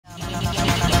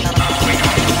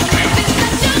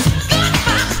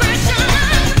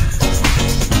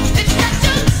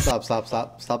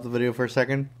Stop the video for a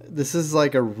second. This is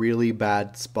like a really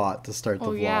bad spot to start the vlog.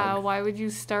 Oh yeah, why would you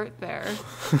start there?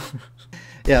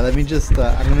 Yeah, let me just,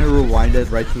 I'm gonna rewind it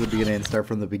right to the beginning and start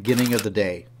from the beginning of the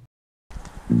day.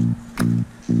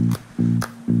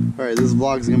 Alright, this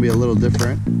vlog is gonna be a little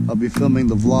different. I'll be filming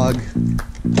the vlog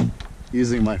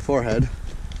using my forehead.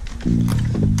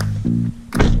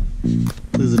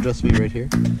 Please address me right here.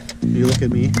 You look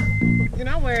at me. You're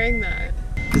not wearing that.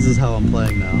 This is how I'm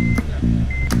playing now.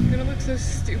 You're gonna look so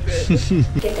stupid.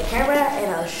 Get the camera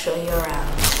and I'll show you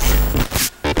around.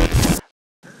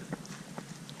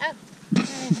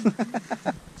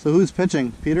 So who's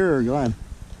pitching, Peter or Glenn?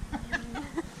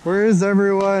 Where is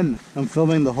everyone? I'm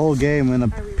filming the whole game in a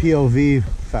POV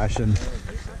fashion.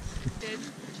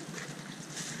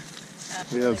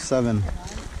 We have 7.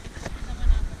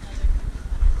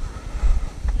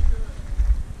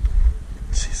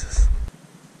 Jesus.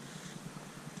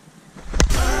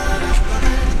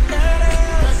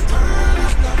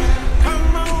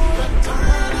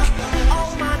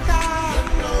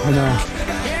 I know.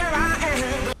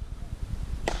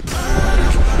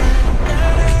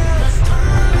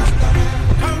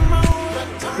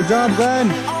 Good job, Glenn.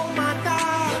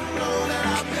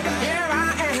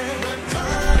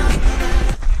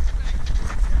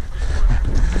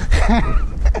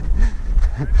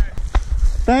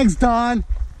 Thanks, Don.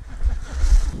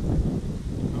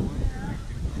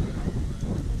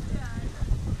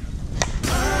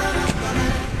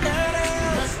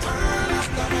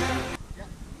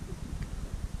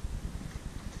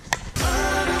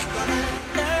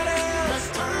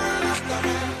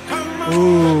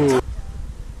 Ooh.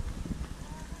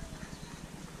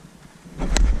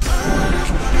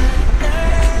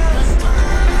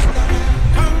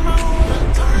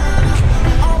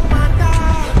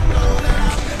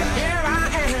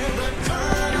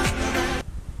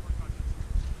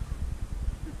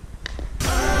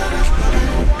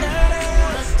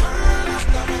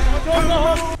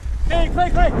 Hey,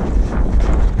 Clay!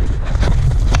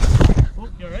 Oh,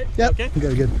 you alright? Yep. Okay.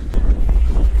 Good.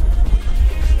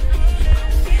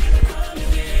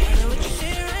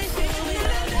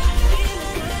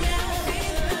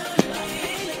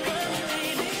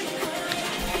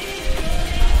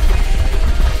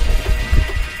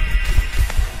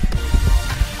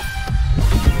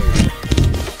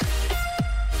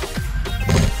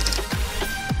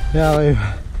 Yeah, my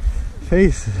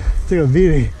face took a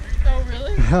beating. Oh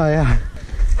really? Oh yeah.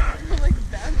 Like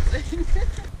bouncing.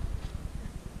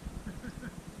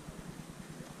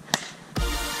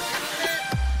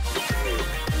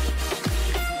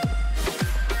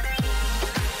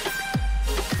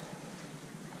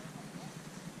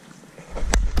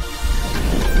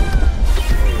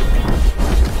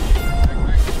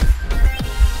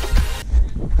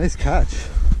 Nice catch.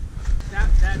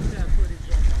 That's footage.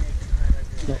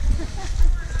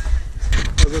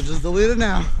 We'll just delete it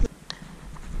now.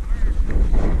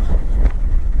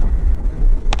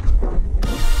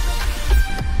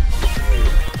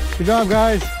 Good job,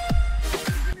 guys. Are you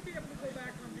going to be able to go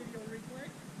back on video replay?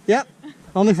 Yep.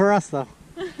 Only for us, though.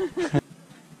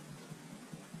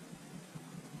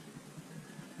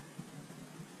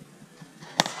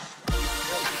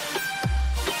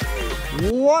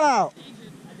 One out.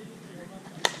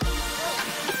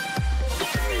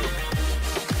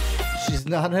 She's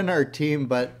not in our team,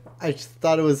 but I just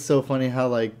thought it was so funny how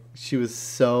like she was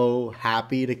so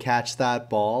happy to catch that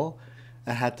ball.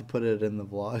 I had to put it in the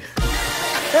vlog.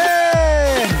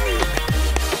 Hey!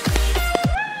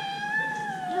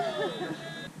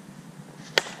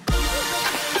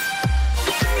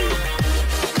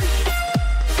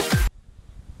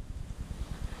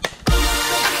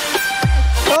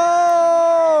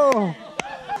 Oh!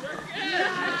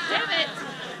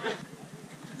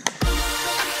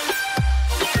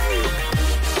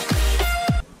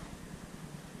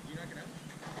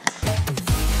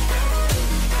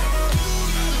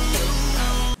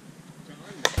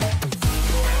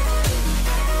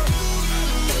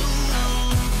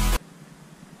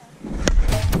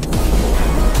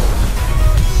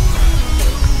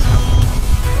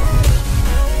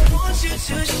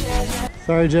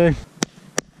 Sorry, Jay.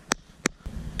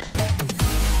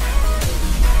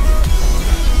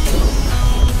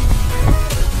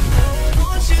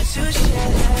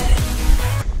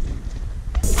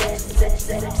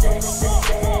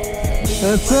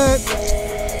 That's it.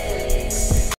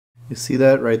 You see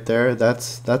that right there?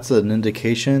 That's an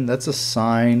indication. That's a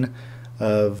sign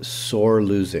of sore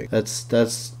losing.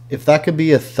 That's if that could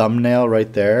be a thumbnail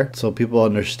right there, so people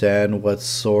understand what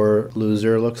sore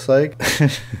loser looks like.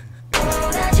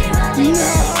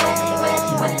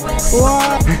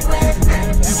 What?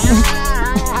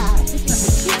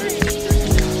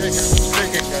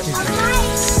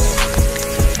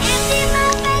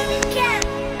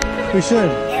 We should.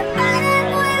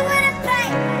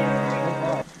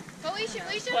 But we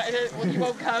should. You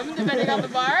won't come depending on the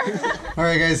bar.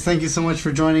 Alright guys, thank you so much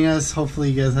for joining us.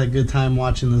 Hopefully you guys had a good time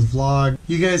watching this vlog.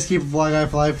 You guys keep Vlog Eye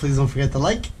for Life. Please don't forget to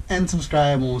like and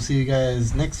subscribe, and we'll see you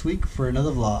guys next week for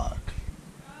another vlog.